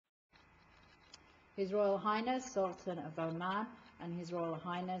His Royal Highness Sultan of Oman and His Royal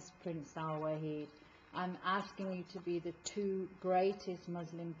Highness Prince Alwaheed, I'm asking you to be the two greatest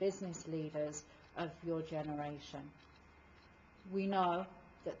Muslim business leaders of your generation. We know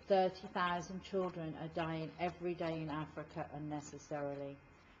that 30,000 children are dying every day in Africa unnecessarily.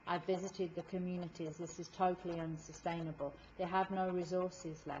 I visited the communities. This is totally unsustainable. They have no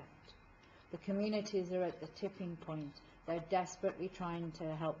resources left. The communities are at the tipping point. They're desperately trying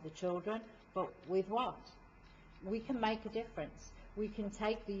to help the children, but with what? We can make a difference. We can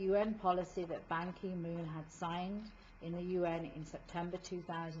take the UN policy that Ban Ki-moon had signed in the UN in September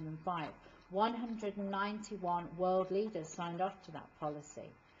 2005. 191 world leaders signed off to that policy.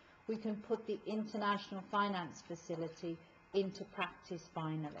 We can put the International Finance Facility into practice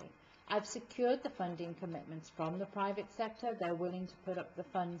finally. I've secured the funding commitments from the private sector. They're willing to put up the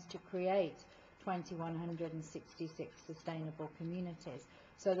funds to create 2,166 sustainable communities.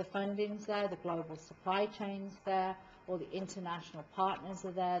 So the funding's there, the global supply chain's there, all the international partners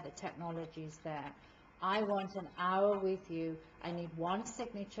are there, the technology's there. I want an hour with you. I need one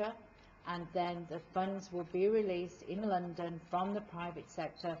signature, and then the funds will be released in London from the private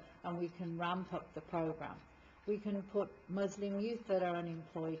sector, and we can ramp up the program. We can put Muslim youth that are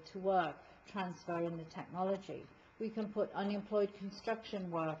unemployed to work, transferring the technology. We can put unemployed construction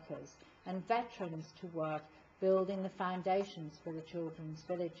workers and veterans to work, building the foundations for the children's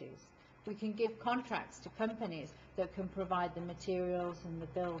villages. We can give contracts to companies that can provide the materials and the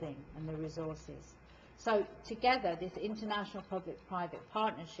building and the resources. So together, this international public-private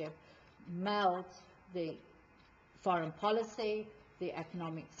partnership melds the foreign policy, the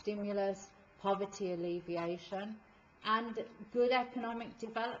economic stimulus, poverty alleviation, and good economic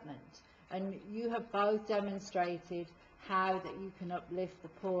development. And you have both demonstrated how that you can uplift the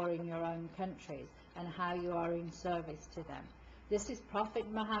poor in your own countries and how you are in service to them. This is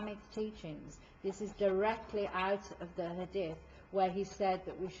Prophet Mohammed's teachings. This is directly out of the Hadith, where he said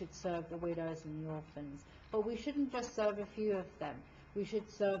that we should serve the widows and the orphans. But we shouldn't just serve a few of them. We should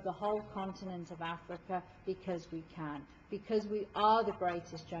serve the whole continent of Africa because we can. Because we are the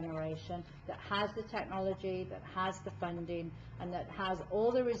greatest generation that has the technology, that has the funding, and that has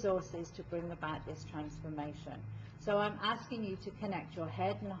all the resources to bring about this transformation. So I'm asking you to connect your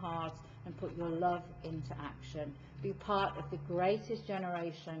head and heart and put your love into action. Be part of the greatest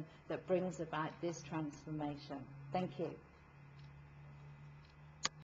generation that brings about this transformation. Thank you.